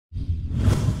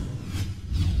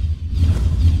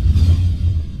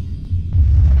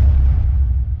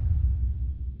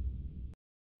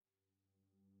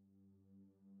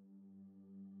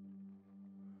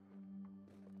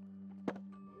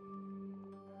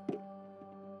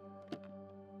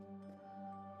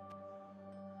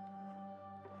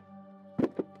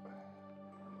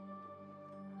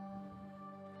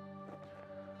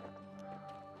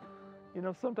You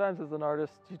know, sometimes as an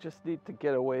artist, you just need to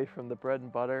get away from the bread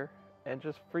and butter and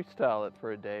just freestyle it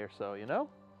for a day or so, you know?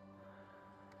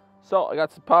 So I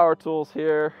got some power tools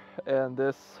here, and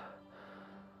this,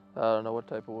 I don't know what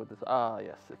type of wood this,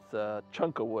 yes, it's a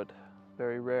chunk of wood.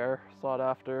 Very rare, sought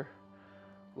after,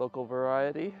 local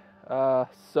variety.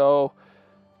 So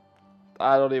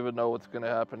I don't even know what's gonna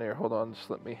happen here. Hold on,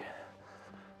 just let me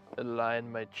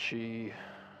align my chi.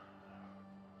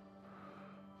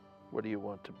 What do you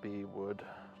want to be, wood?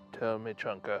 Tell me,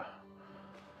 chunka.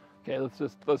 Okay, let's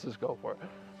just go for it.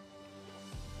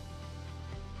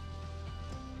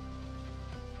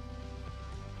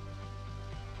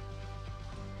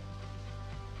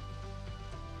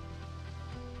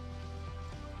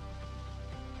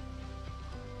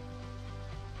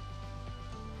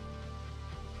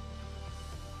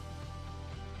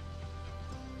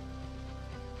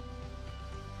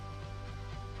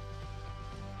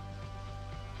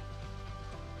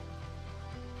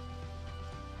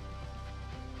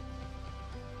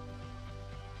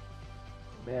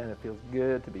 Man, it feels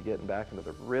good to be getting back into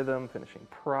the rhythm, finishing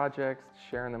projects,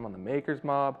 sharing them on the Makers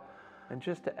Mob. And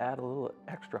just to add a little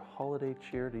extra holiday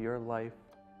cheer to your life,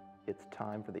 it's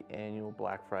time for the annual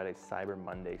Black Friday Cyber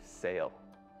Monday sale.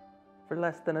 For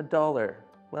less than $1,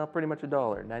 well, pretty much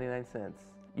 $1, 99 cents,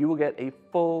 you will get a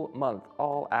full month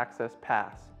all access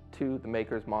pass to the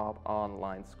Makers Mob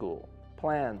online school.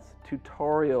 Plans,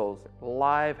 tutorials,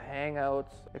 live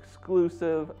hangouts,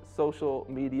 exclusive social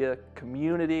media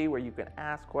community where you can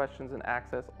ask questions and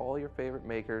access all your favorite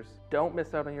makers. Don't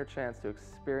miss out on your chance to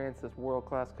experience this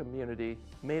world-class community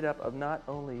made up of not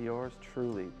only yours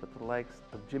truly, but the likes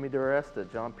of Jimmy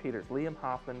DeResta, John Peters, Liam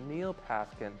Hoffman, Neil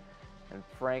Paskin, and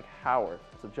Frank Howarth.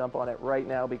 So jump on it right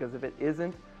now, because if it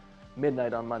isn't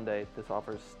midnight on Monday, this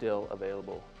offer is still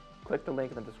available. Click the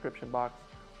link in the description box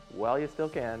while you still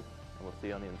can, and we'll see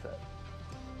you on the inside.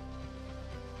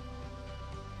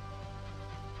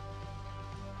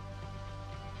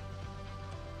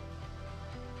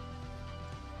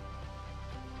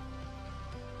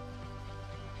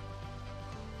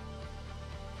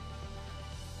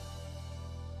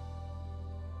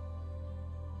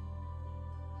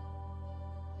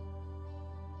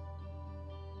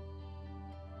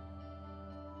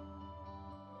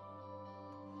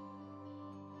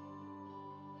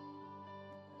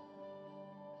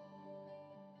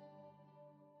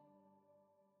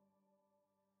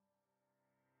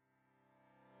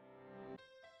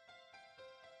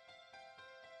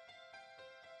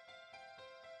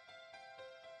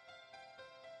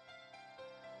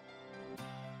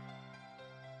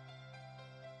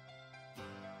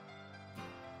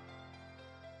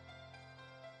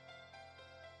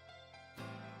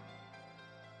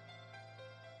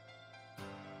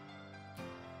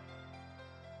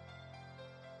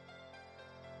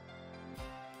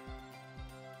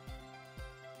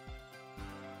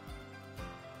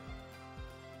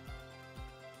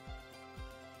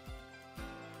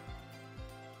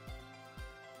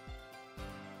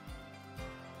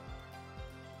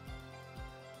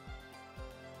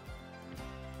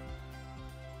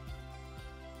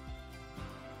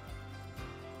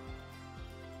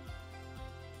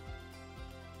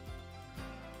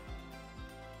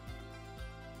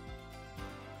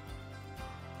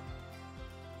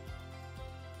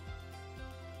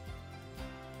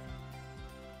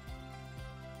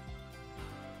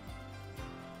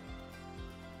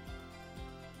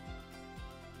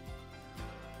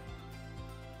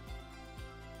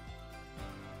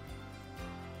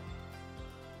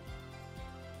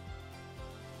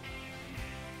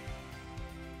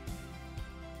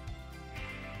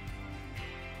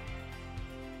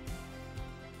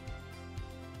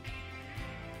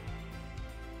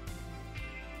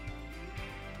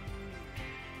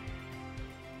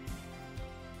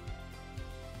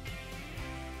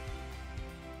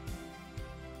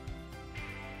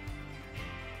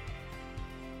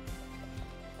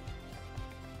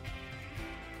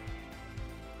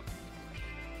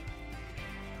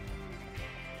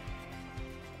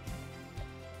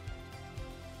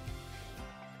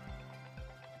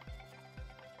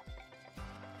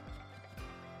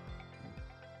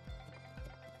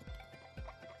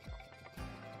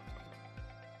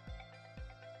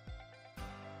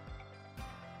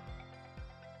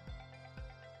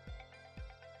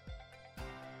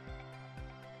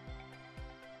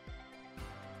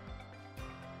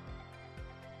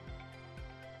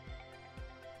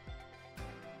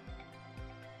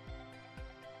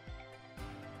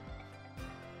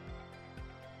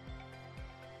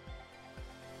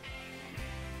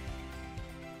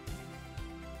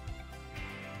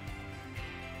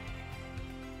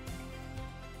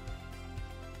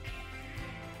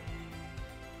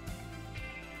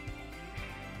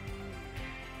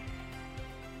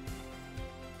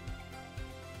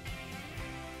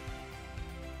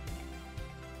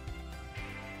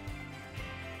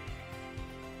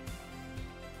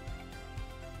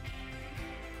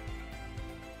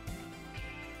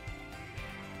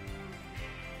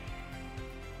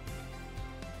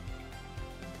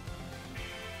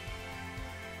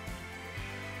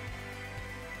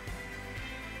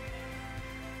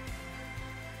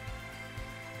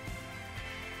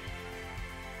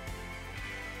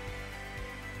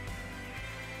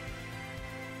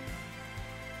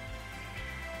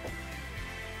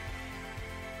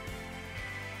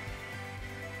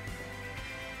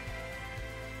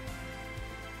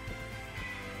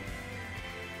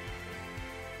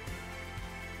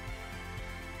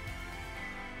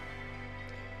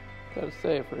 Gotta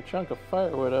say, for a chunk of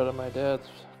firewood out of my dad's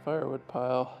firewood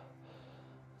pile,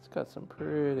 it's got some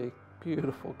pretty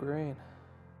beautiful grain.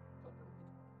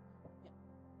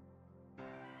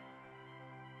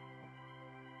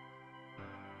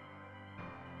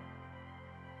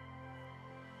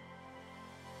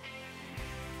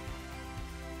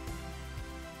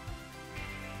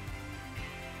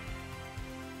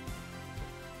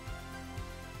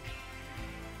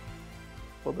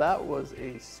 Well, that was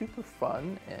a super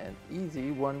fun and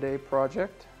easy one-day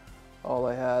project. All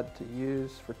I had to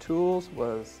use for tools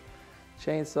was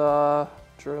chainsaw,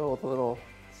 drill with a little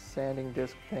sanding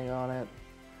disc thing on it,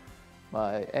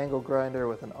 my angle grinder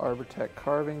with an Arbortech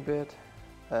carving bit,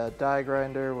 a die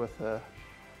grinder with a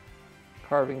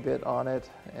carving bit on it,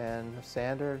 and a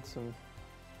sander and some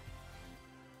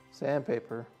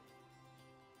sandpaper,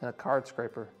 and a card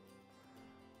scraper.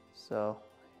 So,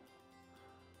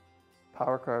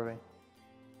 power carving,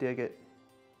 dig it.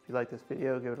 If you like this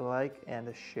video, give it a like and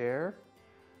a share.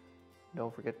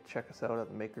 Don't forget to check us out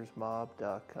at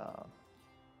makersmob.com.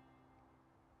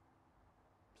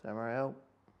 Samurai out.